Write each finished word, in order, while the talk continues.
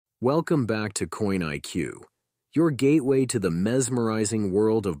Welcome back to CoinIQ, your gateway to the mesmerizing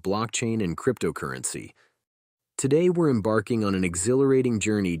world of blockchain and cryptocurrency. Today we're embarking on an exhilarating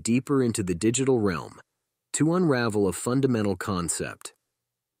journey deeper into the digital realm to unravel a fundamental concept: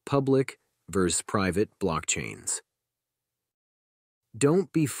 public versus private blockchains.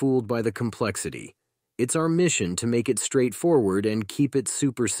 Don't be fooled by the complexity. It's our mission to make it straightforward and keep it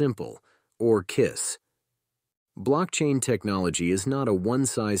super simple, or KISS. Blockchain technology is not a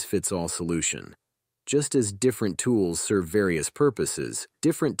one-size-fits-all solution. Just as different tools serve various purposes,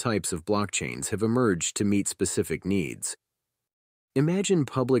 different types of blockchains have emerged to meet specific needs. Imagine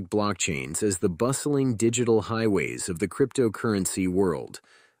public blockchains as the bustling digital highways of the cryptocurrency world,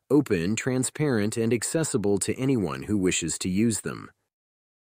 open, transparent, and accessible to anyone who wishes to use them.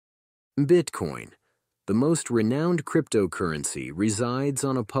 Bitcoin, the most renowned cryptocurrency, resides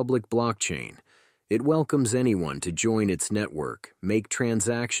on a public blockchain. It welcomes anyone to join its network, make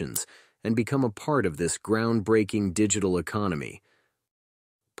transactions, and become a part of this groundbreaking digital economy.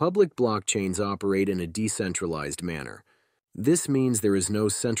 Public blockchains operate in a decentralized manner. This means there is no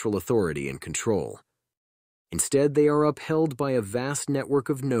central authority and control. Instead, they are upheld by a vast network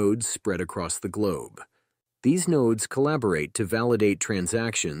of nodes spread across the globe. These nodes collaborate to validate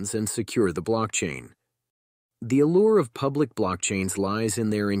transactions and secure the blockchain. The allure of public blockchains lies in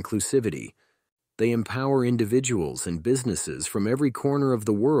their inclusivity. They empower individuals and businesses from every corner of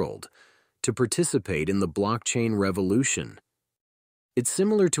the world to participate in the blockchain revolution. It's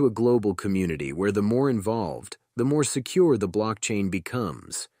similar to a global community where the more involved, the more secure the blockchain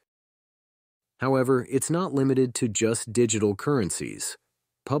becomes. However, it's not limited to just digital currencies.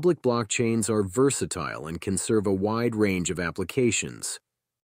 Public blockchains are versatile and can serve a wide range of applications.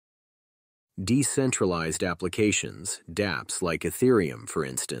 Decentralized applications, DApps like Ethereum, for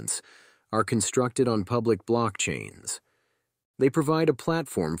instance, are constructed on public blockchains. They provide a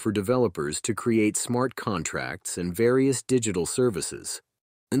platform for developers to create smart contracts and various digital services.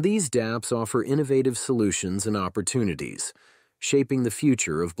 And these DApps offer innovative solutions and opportunities, shaping the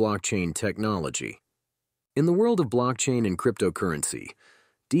future of blockchain technology. In the world of blockchain and cryptocurrency,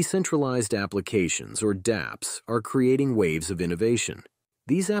 decentralized applications, or DApps, are creating waves of innovation.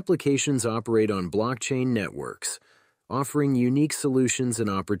 These applications operate on blockchain networks, offering unique solutions and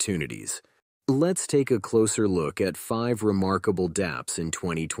opportunities. Let's take a closer look at 5 remarkable DApps in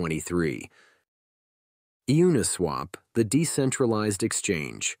 2023. Uniswap, the decentralized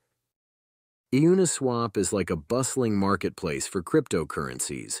exchange. Uniswap is like a bustling marketplace for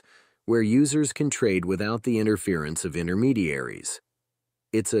cryptocurrencies, where users can trade without the interference of intermediaries.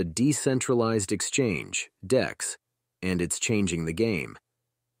 It's a decentralized exchange, DEX, and it's changing the game.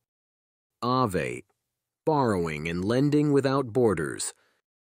 Aave, borrowing and lending without borders.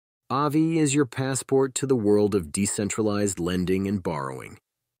 Aave is your passport to the world of decentralized lending and borrowing.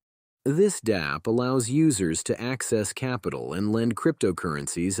 This DApp allows users to access capital and lend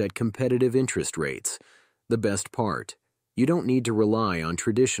cryptocurrencies at competitive interest rates. The best part, you don't need to rely on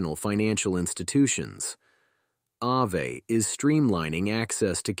traditional financial institutions. Aave is streamlining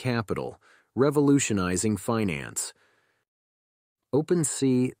access to capital, revolutionizing finance.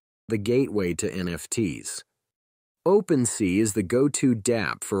 OpenSea, the gateway to NFTs. OpenSea is the go-to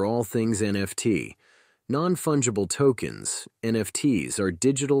DApp for all things NFT. Non-fungible tokens, NFTs, are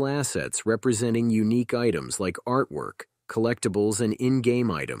digital assets representing unique items like artwork, collectibles, and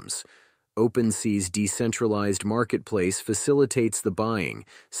in-game items. OpenSea's decentralized marketplace facilitates the buying,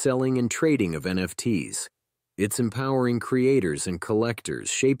 selling, and trading of NFTs. It's empowering creators and collectors,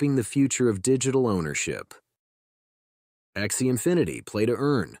 shaping the future of digital ownership. Axie Infinity, play to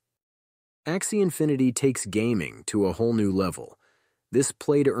earn. Axie Infinity takes gaming to a whole new level. This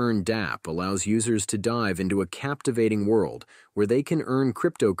play-to-earn DApp allows users to dive into a captivating world where they can earn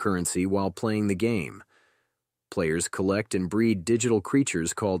cryptocurrency while playing the game. Players collect and breed digital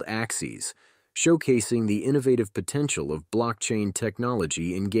creatures called Axies, showcasing the innovative potential of blockchain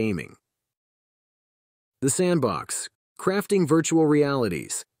technology in gaming. The Sandbox, crafting virtual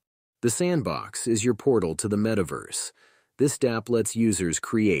realities. The Sandbox is your portal to the metaverse. This DApp lets users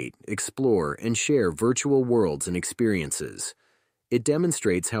create, explore, and share virtual worlds and experiences. It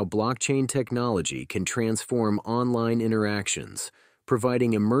demonstrates how blockchain technology can transform online interactions,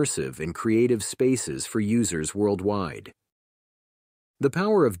 providing immersive and creative spaces for users worldwide. The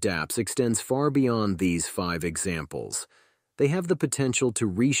power of DApps extends far beyond these 5 examples. They have the potential to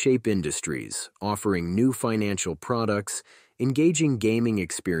reshape industries, offering new financial products, engaging gaming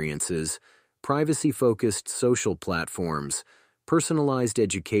experiences, privacy-focused social platforms, personalized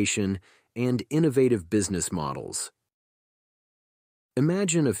education, and innovative business models.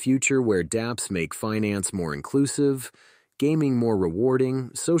 Imagine a future where DApps make finance more inclusive, gaming more rewarding,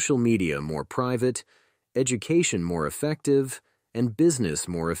 social media more private, education more effective, and business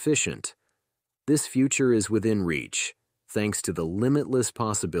more efficient. This future is within reach, thanks to the limitless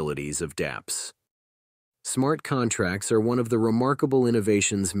possibilities of DApps. Smart contracts are one of the remarkable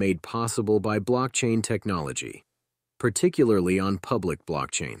innovations made possible by blockchain technology, particularly on public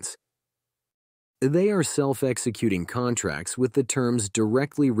blockchains. They are self-executing contracts with the terms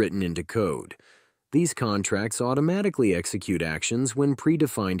directly written into code. These contracts automatically execute actions when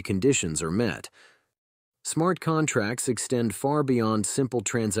predefined conditions are met. Smart contracts extend far beyond simple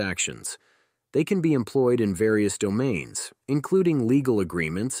transactions. They can be employed in various domains, including legal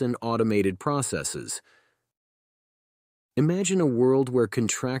agreements and automated processes. Imagine a world where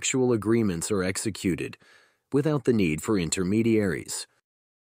contractual agreements are executed without the need for intermediaries.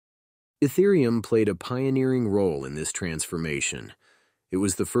 Ethereum played a pioneering role in this transformation. It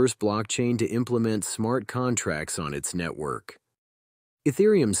was the first blockchain to implement smart contracts on its network.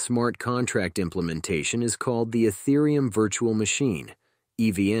 Ethereum's smart contract implementation is called the Ethereum Virtual Machine,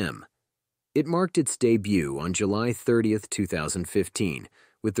 EVM. It marked its debut on July 30, 2015,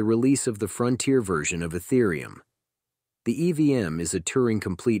 with the release of the frontier version of Ethereum. The EVM is a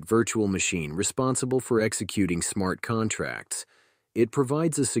Turing-complete virtual machine responsible for executing smart contracts. It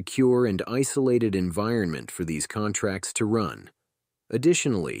provides a secure and isolated environment for these contracts to run.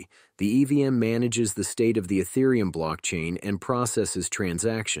 Additionally, the EVM manages the state of the Ethereum blockchain and processes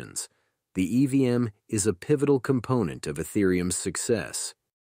transactions. The EVM is a pivotal component of Ethereum's success.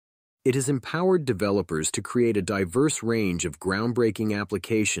 It has empowered developers to create a diverse range of groundbreaking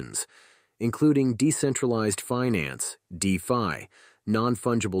applications, including decentralized finance, DeFi,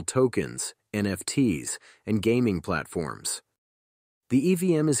 non-fungible tokens, NFTs, and gaming platforms. The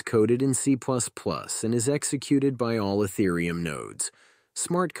EVM is coded in C++ and is executed by all Ethereum nodes.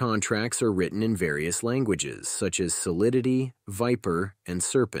 Smart contracts are written in various languages, such as Solidity, Viper, and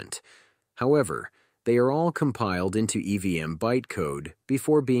Serpent. However, they are all compiled into EVM bytecode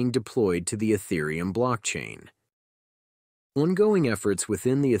before being deployed to the Ethereum blockchain. Ongoing efforts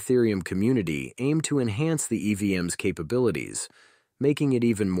within the Ethereum community aim to enhance the EVM's capabilities, making it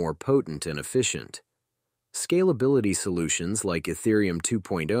even more potent and efficient. Scalability solutions like Ethereum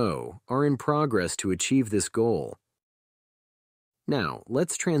 2.0 are in progress to achieve this goal. Now,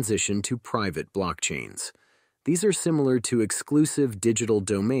 let's transition to private blockchains. These are similar to exclusive digital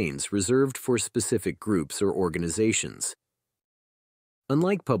domains reserved for specific groups or organizations.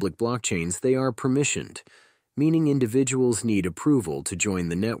 Unlike public blockchains, they are permissioned, meaning individuals need approval to join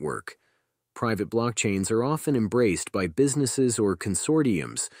the network. Private blockchains are often embraced by businesses or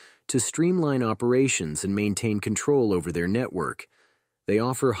consortiums to streamline operations and maintain control over their network. They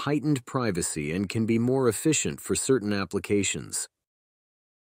offer heightened privacy and can be more efficient for certain applications.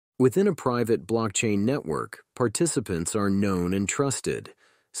 Within a private blockchain network, participants are known and trusted,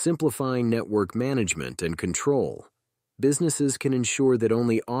 simplifying network management and control. Businesses can ensure that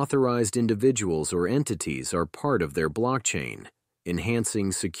only authorized individuals or entities are part of their blockchain,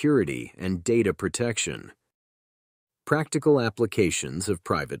 enhancing security and data protection. Practical applications of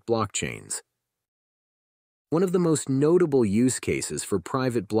private blockchains. One of the most notable use cases for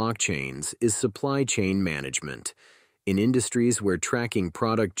private blockchains is supply chain management. In industries where tracking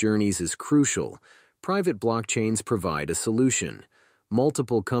product journeys is crucial, private blockchains provide a solution.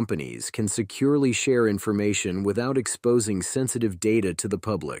 Multiple companies can securely share information without exposing sensitive data to the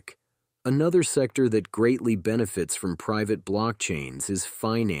public. Another sector that greatly benefits from private blockchains is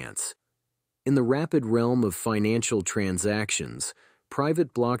finance. In the rapid realm of financial transactions,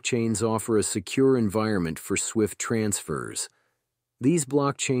 private blockchains offer a secure environment for swift transfers. These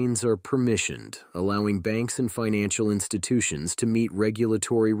blockchains are permissioned, allowing banks and financial institutions to meet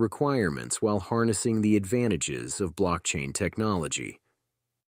regulatory requirements while harnessing the advantages of blockchain technology.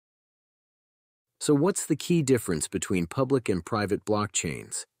 So what's the key difference between public and private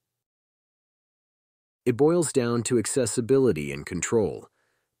blockchains? It boils down to accessibility and control.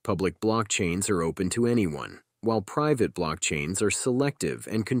 Public blockchains are open to anyone, while private blockchains are selective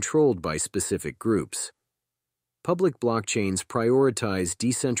and controlled by specific groups. Public blockchains prioritize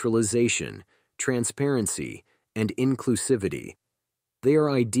decentralization, transparency, and inclusivity. They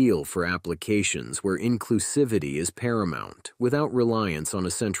are ideal for applications where inclusivity is paramount, without reliance on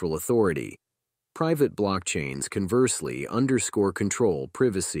a central authority. Private blockchains, conversely, underscore control,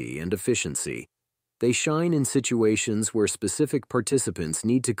 privacy, and efficiency. They shine in situations where specific participants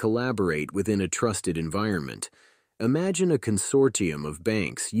need to collaborate within a trusted environment. Imagine a consortium of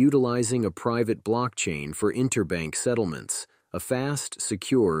banks utilizing a private blockchain for interbank settlements, a fast,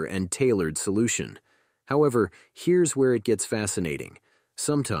 secure, and tailored solution. However, here's where it gets fascinating.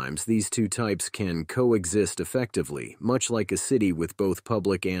 Sometimes these two types can coexist effectively, much like a city with both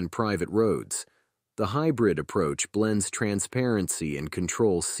public and private roads. The hybrid approach blends transparency and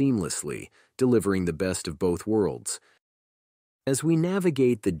control seamlessly, delivering the best of both worlds. As we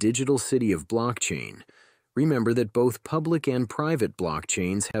navigate the digital city of blockchain, remember that both public and private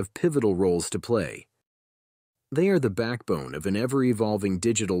blockchains have pivotal roles to play. They are the backbone of an ever-evolving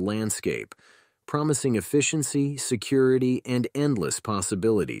digital landscape, promising efficiency, security, and endless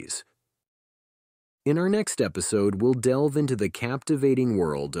possibilities. In our next episode, we'll delve into the captivating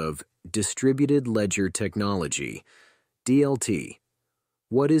world of distributed ledger technology, DLT.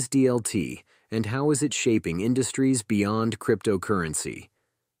 What is DLT, and how is it shaping industries beyond cryptocurrency?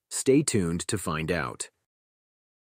 Stay tuned to find out.